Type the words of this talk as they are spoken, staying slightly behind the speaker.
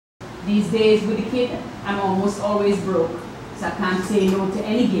These days with the kid, I'm almost always broke, so I can't say no to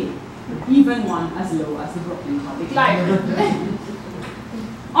any gig, even one as low as the Brooklyn Public Library.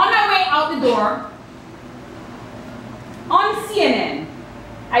 On my way out the door, on CNN,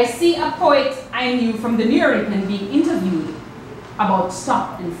 I see a poet I knew from the New Yorker being interviewed about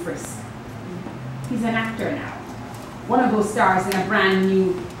stop and frisk. He's an actor now, one of those stars in a brand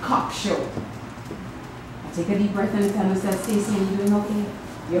new cop show. I take a deep breath and tell myself, Staceyann, you doing okay?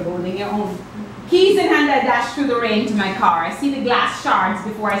 You're holding your own. Keys in hand, I dash through the rain to my car. I see the glass shards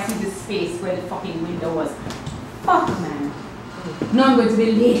before I see the space where the fucking window was. Fuck, man. Now I'm going to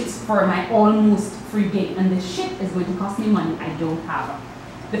be late for my almost free gig, and this shit is going to cost me money I don't have.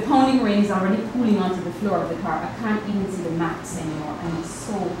 The pounding rain is already pooling onto the floor of the car. I can't even see the maps anymore. I'm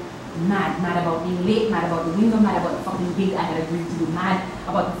so mad about being late, mad about the window, mad about the fucking gig I had agreed to do, mad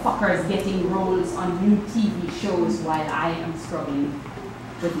about the fuckers getting roles on new TV shows while I am struggling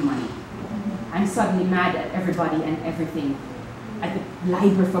with money. I'm suddenly mad at everybody and everything. At the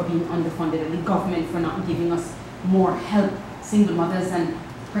library for being underfunded, at the government for not giving us more help, single mothers and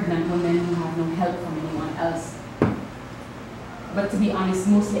pregnant women who have no help from anyone else. But to be honest,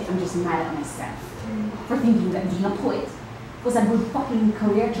 mostly I'm just mad at myself for thinking that being a poet was a good fucking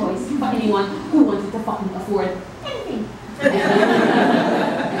career choice for anyone who wanted to fucking afford anything.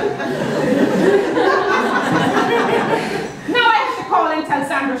 Now I have to call and tell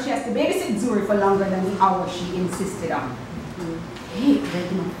Sandra she has to babysit Zuri for longer than the hour she insisted on. I hate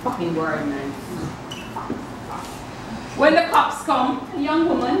breaking my fucking word, man. When the cops come, a young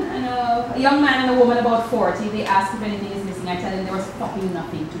woman and a young man and a woman about 40, they ask if anything is missing. I tell them there was fucking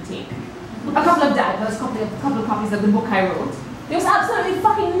nothing to take. A couple of diapers, a couple of copies of the book I wrote. There was absolutely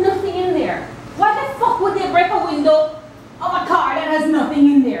fucking nothing in there. Why the fuck would they break a window of a car that has nothing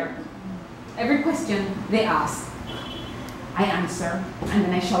in there? Every question they ask, I answer, and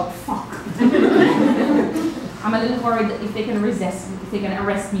then I shout, fuck. I'm a little worried if they can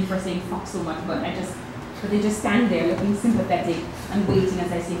arrest me for saying fuck so much, but they just stand there looking sympathetic and waiting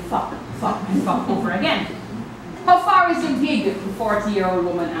as I say fuck, fuck, and fuck over again. How far is your gig? The 40-year-old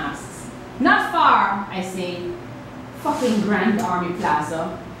woman asks. Not far, I say. Fucking Grand Army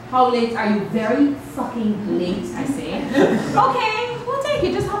Plaza. How late are you? Very fucking late, I say. Okay, we'll take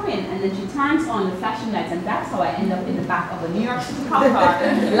it, just hop in. And then she turns on the flashing lights, and that's how I end up in the back of a New York City cop car,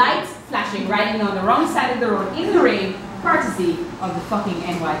 lights flashing, riding on the wrong side of the road in the rain, courtesy of the fucking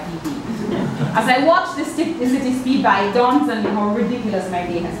NYPD. As I watch the city speed by, it dawns on me how ridiculous my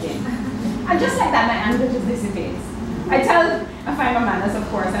day has been. And just like that, my anger just dissipates. I find my manners, of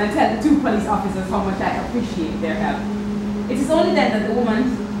course, and I tell the two police officers how much I appreciate their help. It is only then that the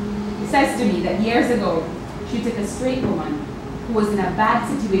woman says to me that years ago, she took a straight woman who was in a bad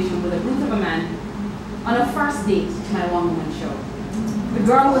situation with a brute of a man on a first date to my one-woman show. The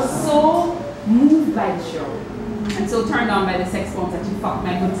girl was so moved by the show and so turned on by the sex bombs that she fucked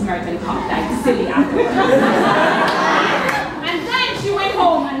my good Samaritan cop like silly afterwards. And then she went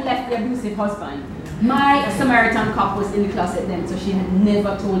home and left the abusive husband. My Samaritan cop was in the closet then, so she had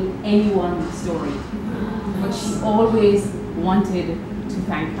never told anyone the story. But she always wanted to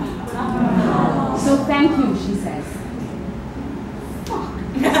thank me. So thank you, she says. Fuck.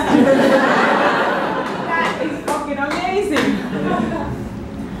 That is fucking amazing.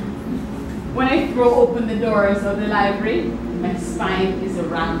 When I throw open the doors of the library, my spine is a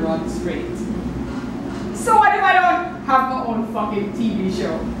ramrod straight. So what if I don't have my own fucking TV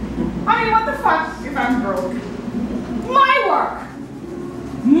show? I mean, what the fuck if I'm broke? My work,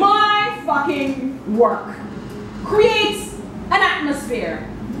 my fucking work, creates an atmosphere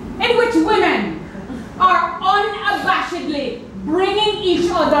in which women are unabashedly bringing each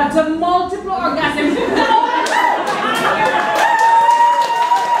other to multiple orgasms.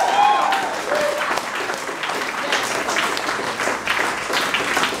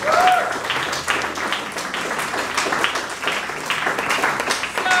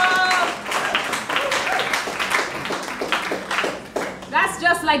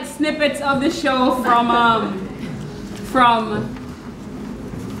 Like snippets of the show from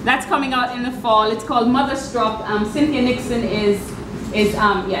that's coming out in the fall. It's called Motherstruck. Cynthia Nixon is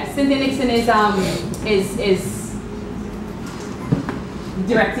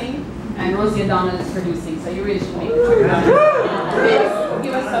directing and Rosie O'Donnell is producing. So you really should make it.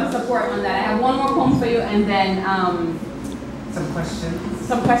 Give us some support on that. I have one more poem for you and then some questions.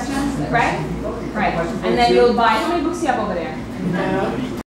 Some questions, right? Right. And then you'll buy. How many books do you have over there?